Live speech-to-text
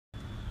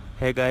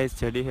Hey guys,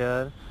 JD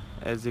here.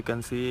 As you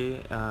can see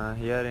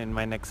here in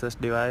my Nexus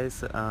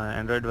device,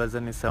 Android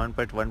version is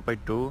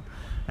 7.1.2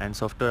 and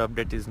software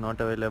update is not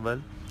available.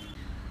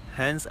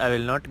 Hence, I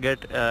will not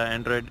get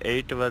Android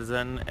 8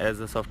 version as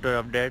a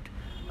software update.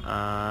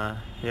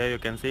 Here you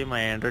can see my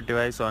Android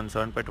device on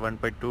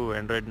 7.1.2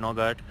 Android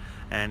Nougat,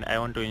 and I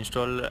want to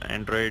install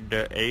Android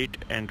 8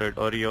 Android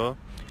Oreo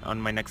on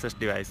my Nexus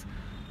device.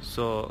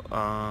 So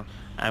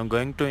I'm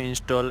going to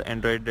install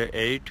Android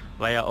 8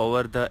 via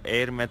over the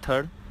air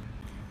method.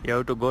 You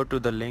have to go to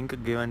the link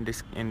given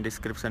in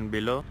description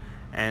below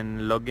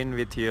and log in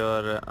with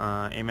your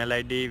email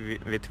ID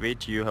with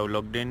which you have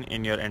logged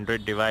in your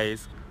Android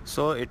device.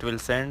 So it will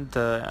send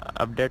the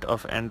update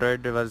of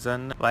Android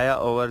version via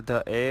over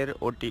the air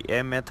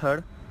OTA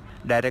method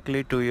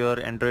directly to your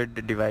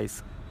Android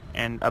device,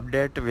 and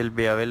update will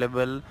be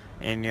available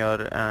in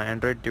your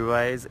Android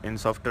device in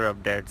software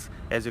updates.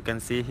 As you can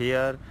see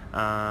here,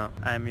 I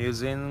am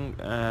using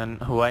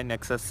Huawei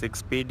Nexus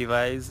 6P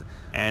device,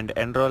 and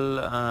enroll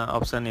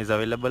option is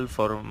available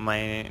for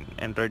my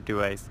Android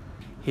device.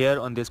 Here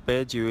on this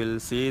page you will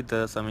see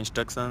some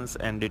instructions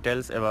and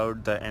details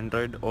about the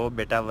Android O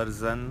beta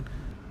version.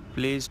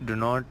 Please do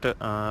not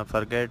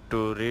forget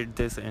to read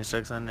this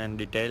instruction and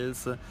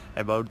details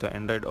about the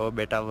Android O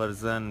beta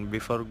version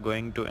before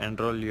going to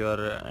enroll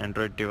your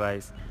Android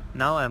device.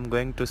 Now I am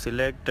going to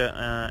select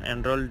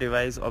enroll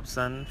device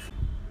option.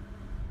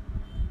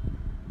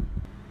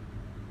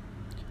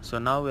 So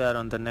now we are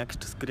on the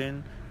next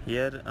screen.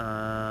 Here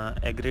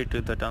agree to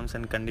the terms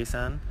and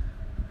condition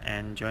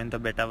and join the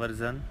beta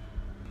version.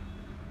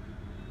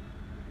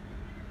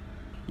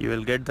 You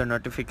will get the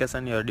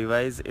notification your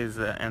device is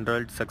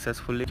enrolled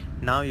successfully.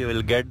 Now you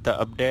will get the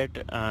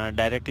update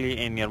directly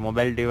in your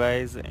mobile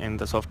device in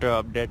the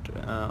software update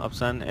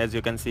option. As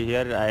you can see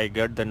here, I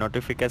got the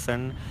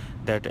notification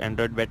that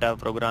Android beta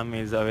program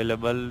is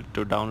available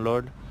to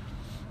download.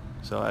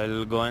 So I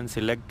will go and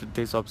select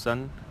this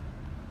option.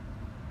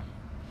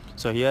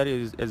 So here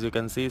is, as you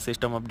can see,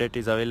 system update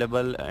is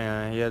available.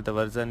 Here the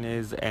version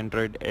is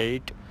Android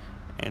 8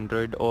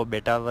 Android O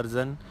beta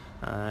version,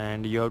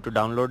 and you have to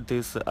download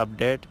this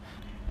update.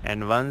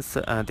 And once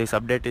this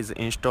update is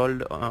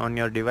installed on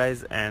your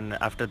device, and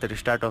after the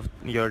restart of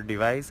your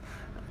device,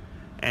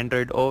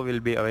 Android O will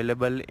be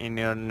available in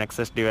your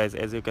Nexus device.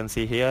 As you can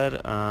see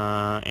here,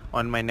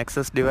 on my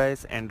Nexus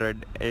device,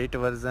 Android 8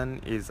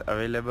 version is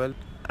available.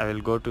 I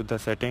will go to the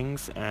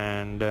settings,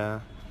 and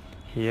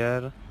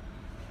here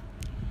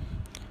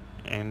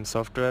in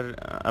software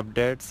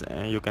updates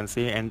you can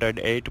see Android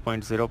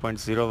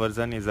 8.0.0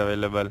 version is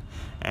available,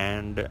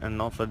 and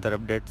no further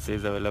updates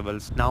is available.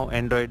 Now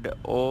Android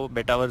O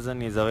beta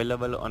version is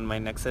available on my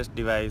Nexus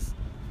device.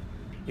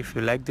 If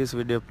you like this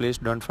video, please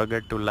don't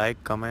forget to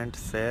like, comment,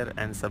 share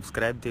and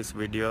subscribe this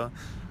video.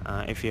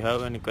 If you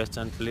have any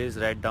question, please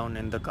write down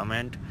in the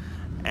comment,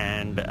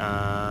 and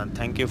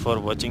thank you for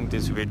watching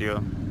this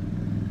video.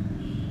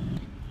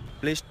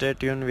 Please stay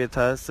tuned with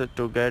us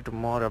to get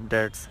more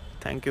updates.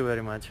 Thank you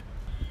very much.